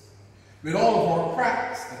vessels. With all of our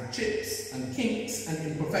cracks and chips and kinks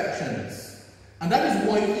and imperfections. And that is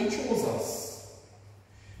why he chose us.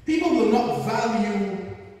 People will not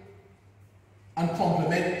value and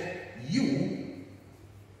compliment you.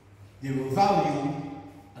 They will value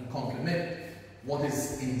and compliment what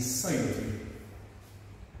is inside of you.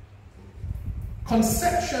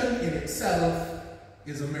 Conception in itself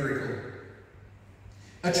is a miracle.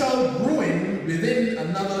 A child growing within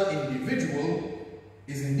another individual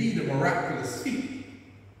is indeed a miraculous feat.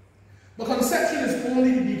 But conception is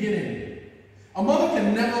only the beginning. A mother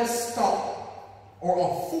can never stop or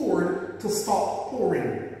afford to stop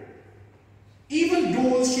pouring. Even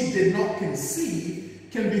those she did not conceive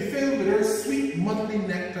can be filled with her sweet motherly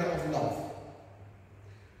nectar of love.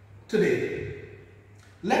 Today,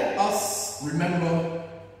 let us remember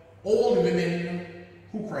all the women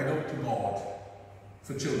who cried out to God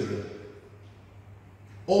for children.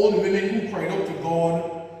 All the women who cried out to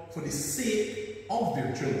God for the sake of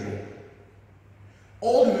their children.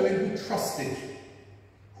 All the women who trusted,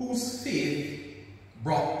 whose faith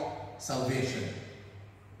brought salvation.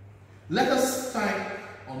 Let us thank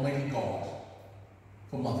Almighty God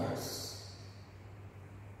for mothers.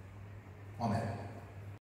 Amen.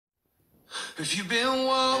 If you've been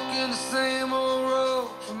walking the same old road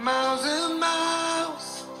for miles and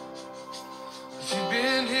miles, if you've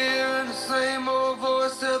been hearing the same old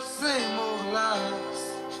voice, tell the same old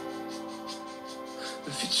lies,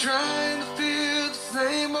 if you're trying to fill the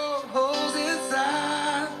same old holes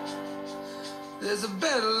inside, there's a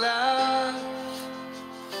better life.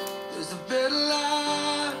 There's a better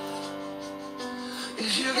life.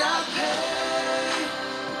 If you got pain,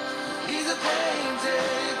 he's a pain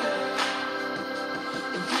taker.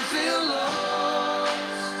 If you feel lost,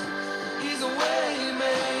 he's a way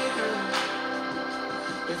maker.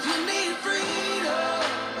 If you need freedom,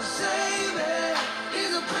 a savior,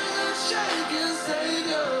 he's a prison shaking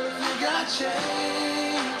savior. If you got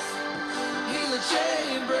chains, he's a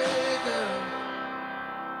chain breaker.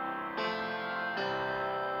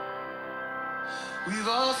 We've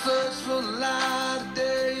all searched for the light of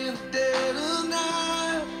day and the dead of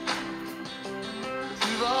night.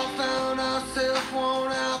 We've all found ourselves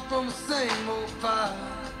worn out from the same old fight.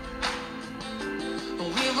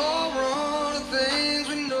 We've all run to things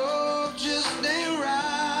we know just ain't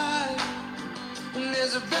right. And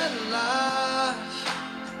there's a better life.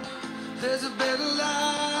 There's a better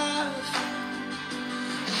life.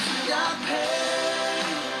 If you got pain,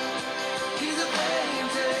 he's a pain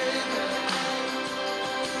taker.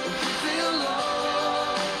 If you feel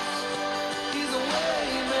lost, he's a way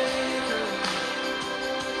maker.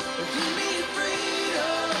 If you need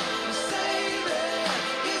freedom, a savior,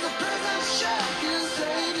 he's a prison shaking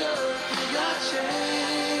savior.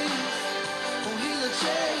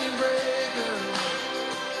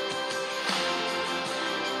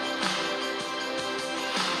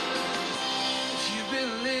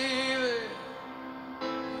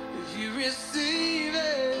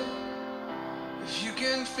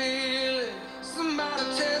 can feel it, somebody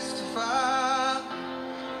testify.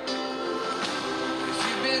 If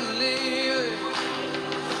you believe it,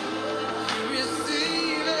 you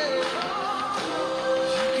receive it.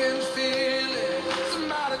 If you can feel it,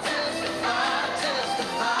 somebody testify,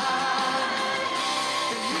 testify.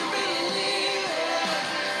 If you believe it,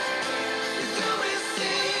 if you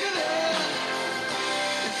receive it,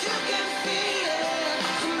 if you can feel it,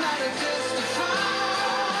 somebody testify.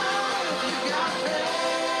 If you got pain,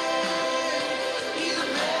 he's a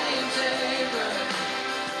pain taker.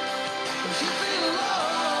 If you feel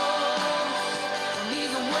lost,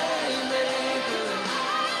 he's a way maker.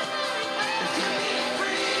 If you need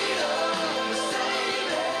freedom,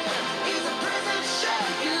 save it. He's a prison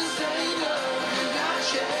shaking savior. You got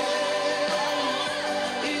chains,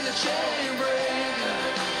 he's a chain breaker.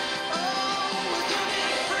 Oh, if you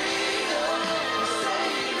need freedom,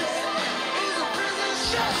 save it. He's a prison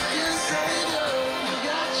shaking savior. You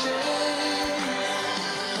got chains,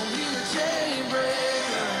 he's a chain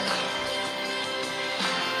breaker.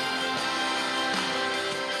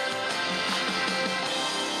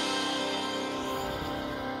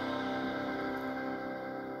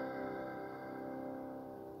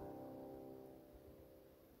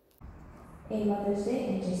 A Mother's Day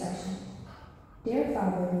intercession. Dear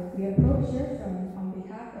Father, we approach your throne on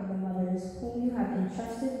behalf of the mothers whom you have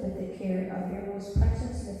entrusted with the care of your most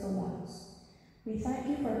precious little ones. We thank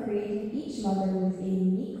you for creating each mother with a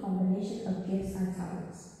unique combination of gifts and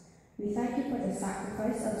talents. We thank you for the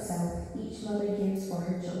sacrifice of self each mother gives for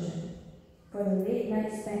her children, for the late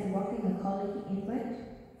nights spent rocking a colicky infant,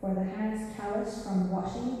 for the hands calloused from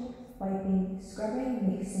washing, wiping,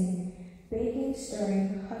 scrubbing, mixing, baking,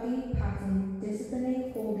 stirring, hugging, patting,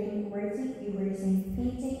 disciplining, holding, writing, erasing,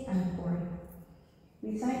 painting, and pouring.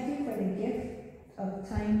 We thank you for the gift of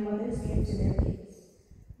time mothers give to their kids,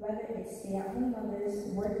 whether it's stay-at-home mothers,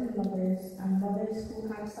 working mothers, and mothers who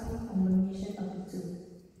have some combination of the two.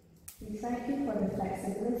 We thank you for the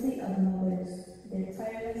flexibility of mothers, their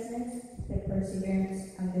tirelessness, their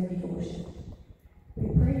perseverance, and their devotion. We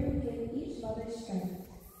pray you give each mother strength,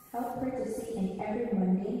 help her to see in every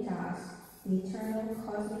mundane task the eternal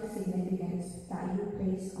cosmic significance that you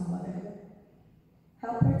place on motherhood.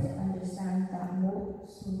 Help her to understand that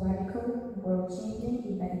most radical, world-changing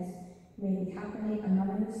events may be happening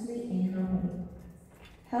anonymously in her home.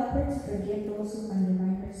 Help her to forgive those who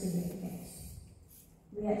undermine her significance.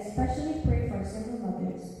 We especially pray for single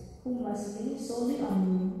mothers who must lean solely on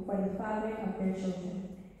you for the fathering of their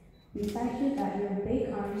children. We thank you that your big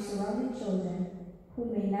arms surrounding children who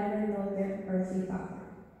may never know their earthly father.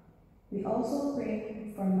 We also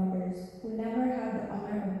pray for mothers who never had the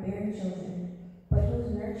honor of bearing children, but whose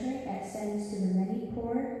nurturing extends to the many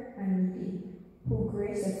poor and needy who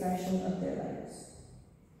grace the threshold of their lives.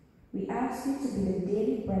 We ask you to be the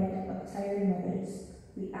daily bread of tired mothers.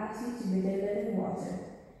 We ask you to be their living water.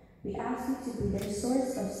 We ask you to be their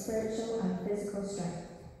source of spiritual and physical strength.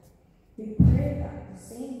 We pray that the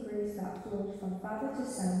same grace that flowed from Father to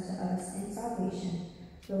Son to us in salvation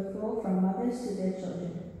will flow from mothers to their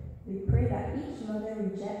children. We pray that each mother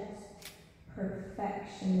rejects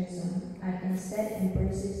perfectionism and instead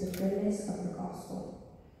embraces the goodness of the gospel.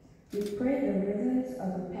 We pray the rhythms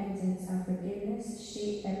of repentance and forgiveness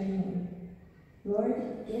shape every home.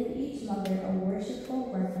 Lord, give each mother a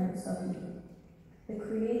worshipful reverence of you, the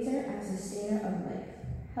creator and sustainer of life.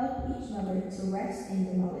 Help each mother to rest in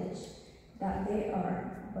the knowledge that they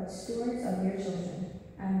are but stewards of your children,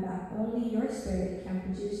 and that only your spirit can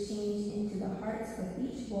produce change into the hearts of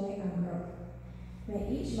each boy and girl. May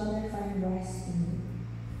each mother find rest in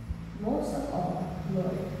you. Most of all,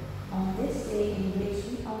 Lord, on this day in which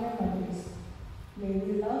we honor mothers, may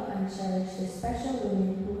we love and cherish the special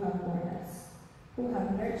women who have borne us, who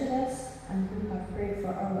have nurtured us, and who have prayed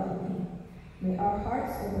for our well-being. May our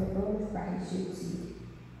hearts overflow with gratitude to you,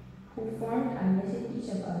 who formed and knitted each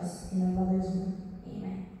of us in a mother's womb.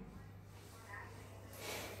 Amen.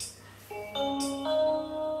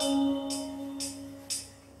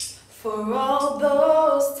 For all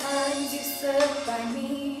those times you stood by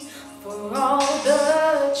me, for all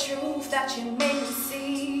the truth that you made me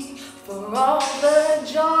see, for all the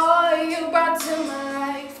joy you brought to my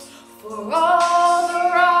life, for all the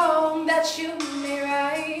wrong that you made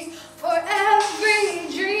right, for every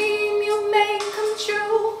dream you made come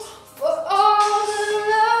true, for all the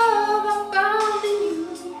love I found in you.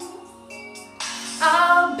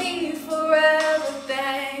 I'll be forever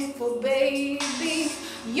thankful, baby.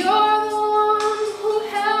 You're the one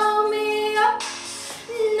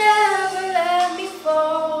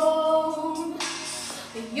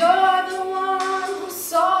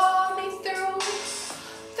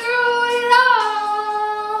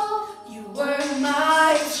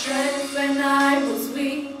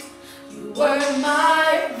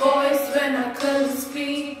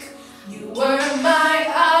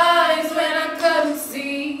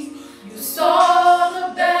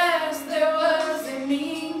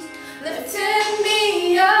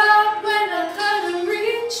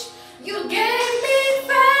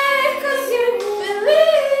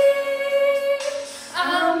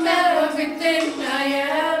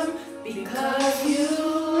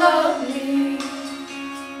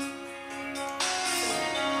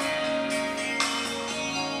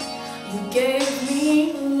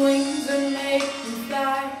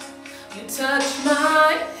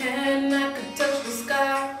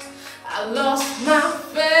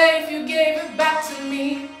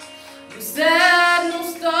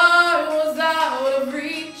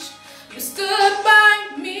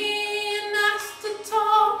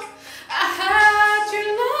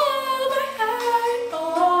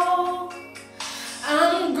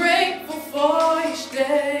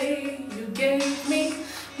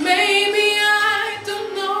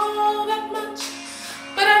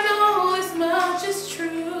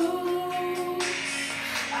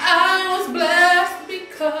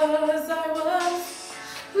because I was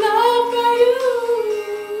loved by you.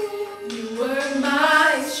 You were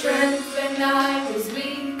my strength when I was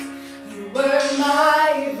weak. You were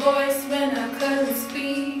my voice when I couldn't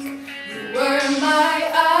speak. You were my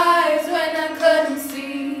eyes when I couldn't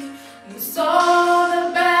see. You saw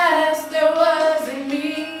the best there was in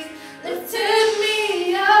me. Lifted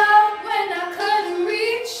me up when I couldn't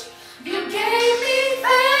reach. You gave me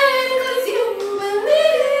faith 'cause you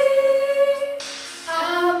believe.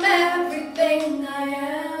 I'm everything I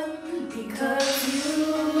am because you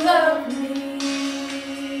love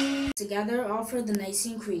me. Together offer the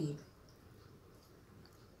Nicene Creed.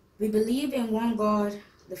 We believe in one God,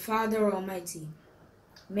 the Father Almighty,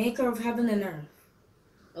 maker of heaven and earth,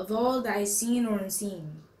 of all that is seen or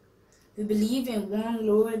unseen. We believe in one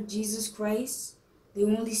Lord Jesus Christ, the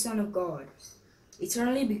only Son of God,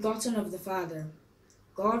 eternally begotten of the Father,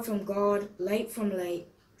 God from God, light from light,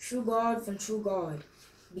 true God from true God,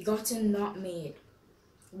 begotten, not made,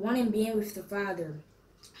 one in being with the Father.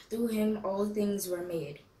 Through him all things were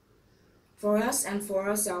made. For us and for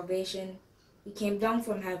our salvation, he came down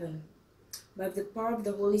from heaven. By the power of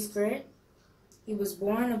the Holy Spirit, he was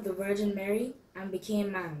born of the Virgin Mary and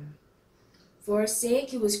became man. For our sake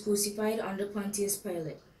he was crucified under Pontius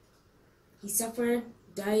Pilate. He suffered,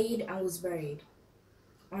 died, and was buried.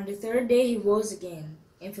 On the third day he rose again,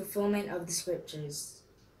 in fulfillment of the Scriptures.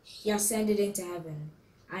 He ascended into heaven,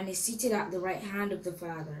 and is seated at the right hand of the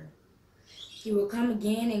Father. He will come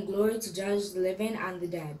again in glory to judge the living and the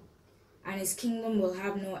dead, and his kingdom will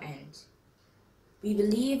have no end. We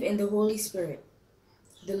believe in the Holy Spirit,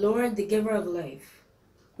 the Lord, the giver of life,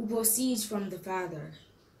 who proceeds from the Father.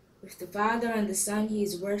 With the Father and the Son he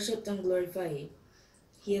is worshipped and glorified.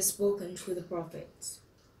 He has spoken through the prophets.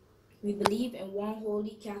 We believe in one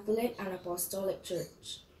holy Catholic and Apostolic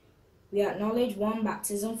Church. We acknowledge one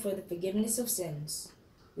baptism for the forgiveness of sins.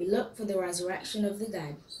 We look for the resurrection of the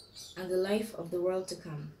dead and the life of the world to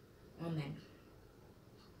come. Amen.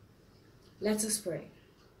 Let us pray.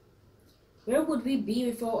 Where would we be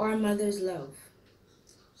without our mother's love?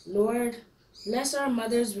 Lord, bless our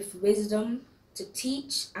mothers with wisdom to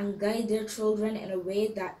teach and guide their children in a way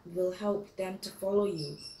that will help them to follow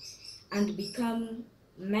you and become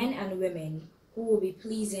men and women who will be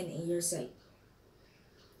pleasing in your sight.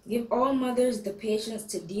 Give all mothers the patience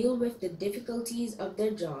to deal with the difficulties of their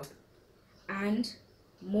job, and,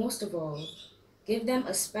 most of all, give them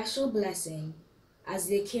a special blessing as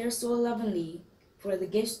they care so lovingly for the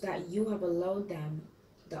gifts that you have allowed them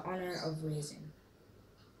the honor of raising.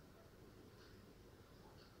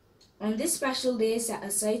 On this special day set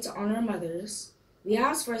aside to honor mothers, we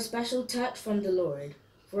ask for a special touch from the Lord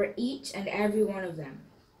for each and every one of them.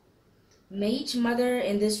 May each mother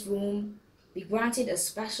in this room be granted a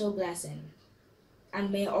special blessing,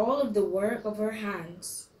 and may all of the work of her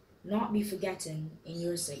hands not be forgotten in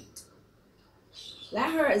your sight.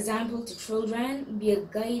 Let her example to children be a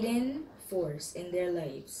guiding force in their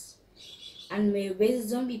lives, and may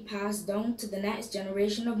wisdom be passed down to the next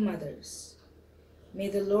generation of mothers. May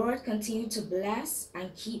the Lord continue to bless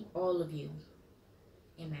and keep all of you.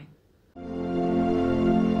 Amen.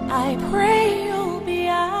 I pray you'll be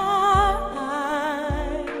eyes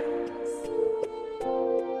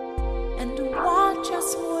and watch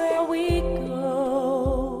us where we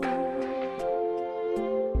go,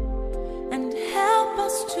 and help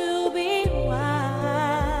us to be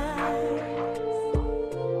wise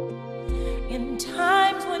in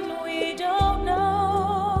times when we don't know.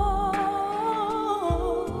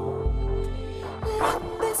 Let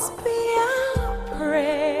this be our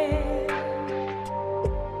prayer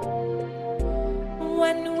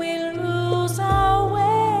when we lose our way.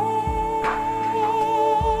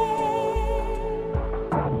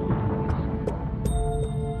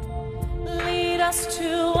 Lead us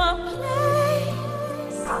to a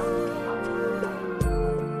place,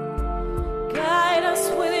 guide us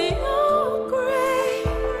with your grace,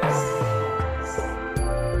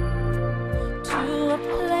 to a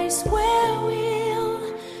place where we'll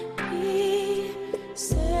be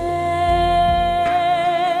safe.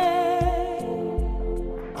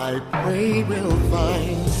 I pray we'll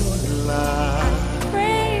find your light.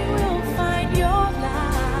 Pray we'll find your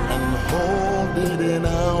light And hold it in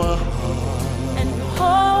our heart. and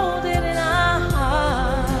hold it in our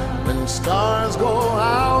heart. When stars go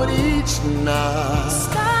out each night,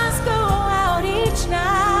 Stars go out each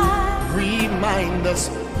night. remind us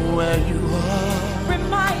where you are.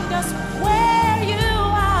 Remind us where you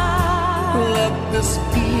are. Let this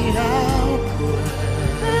be our prayer.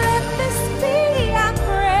 Let this be our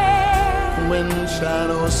prayer. When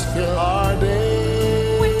shadows fill our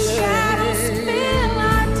day. When shadows fill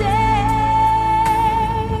our day.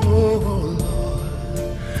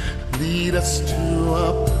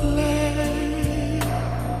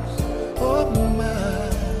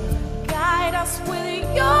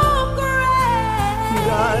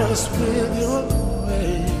 us with your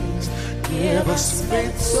ways. Give us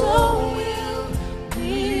faith so we'll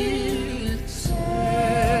be saved.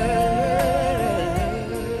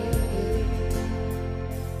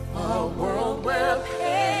 A world where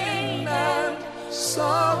pain and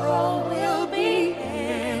sorrow will